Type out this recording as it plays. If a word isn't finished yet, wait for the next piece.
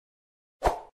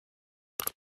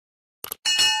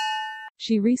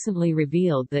She recently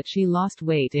revealed that she lost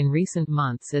weight in recent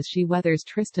months as she weathers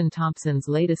Tristan Thompson's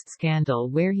latest scandal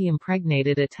where he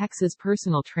impregnated a Texas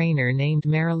personal trainer named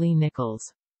Marilee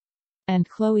Nichols. And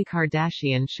Khloe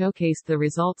Kardashian showcased the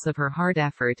results of her hard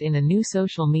effort in a new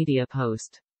social media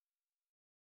post.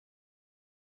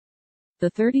 The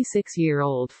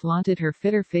 36-year-old flaunted her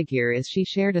fitter figure as she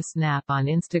shared a snap on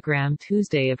Instagram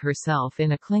Tuesday of herself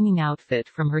in a clinging outfit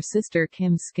from her sister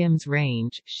Kim's Skims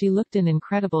range. She looked in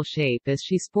incredible shape as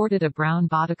she sported a brown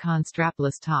bodycon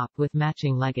strapless top with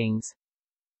matching leggings.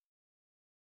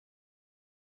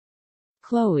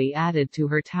 Khloe added to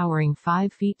her towering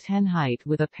 5 feet 10 height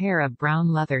with a pair of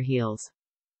brown leather heels.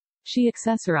 She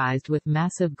accessorized with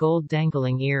massive gold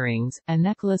dangling earrings, a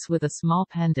necklace with a small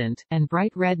pendant, and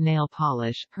bright red nail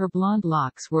polish. Her blonde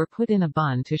locks were put in a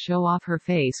bun to show off her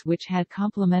face, which had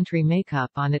complimentary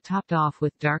makeup on it topped off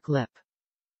with dark lip.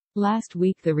 Last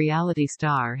week the reality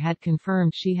star had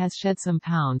confirmed she has shed some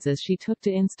pounds as she took to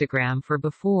Instagram for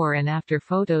before and after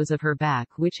photos of her back,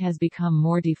 which has become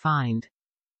more defined.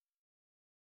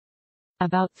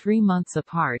 About 3 months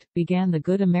apart, began the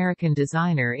Good American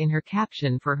designer in her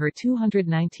caption for her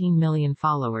 219 million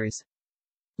followers.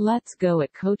 Let's go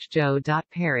at Coach Joe.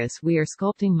 Paris. We are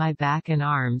sculpting my back and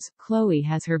arms. Khloe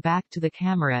has her back to the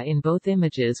camera in both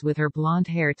images with her blonde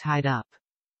hair tied up.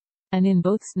 And in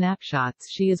both snapshots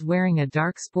she is wearing a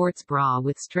dark sports bra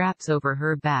with straps over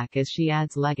her back as she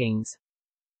adds leggings.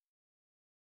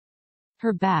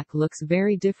 Her back looks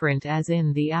very different as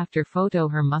in the after photo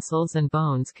her muscles and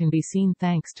bones can be seen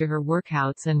thanks to her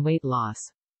workouts and weight loss.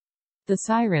 The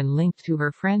siren linked to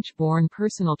her French-born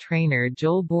personal trainer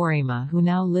Joel Bourema, who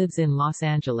now lives in Los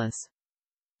Angeles.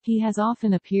 He has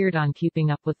often appeared on Keeping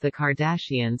Up with the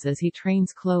Kardashians as he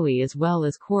trains Khloe as well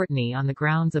as Kourtney on the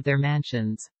grounds of their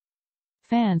mansions.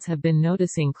 Fans have been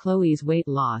noticing Khloe's weight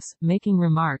loss, making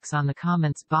remarks on the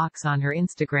comments box on her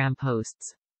Instagram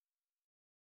posts.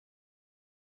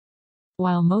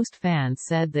 While most fans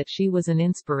said that she was an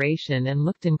inspiration and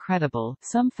looked incredible,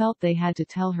 some felt they had to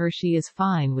tell her she is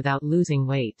fine without losing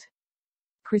weight.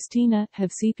 Christina,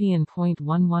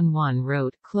 Havsepian.111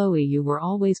 wrote, Khloe, you were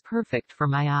always perfect for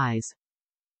my eyes.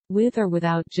 With or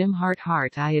without Jim Heart,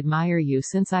 I admire you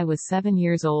since I was 7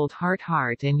 years old.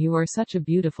 Heart, and you are such a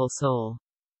beautiful soul.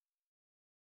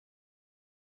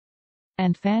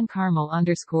 And fan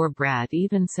Carmel_Brad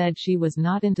even said she was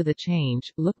not into the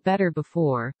change, look better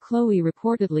before. Khloe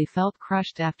reportedly felt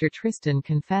crushed after Tristan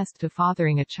confessed to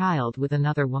fathering a child with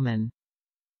another woman.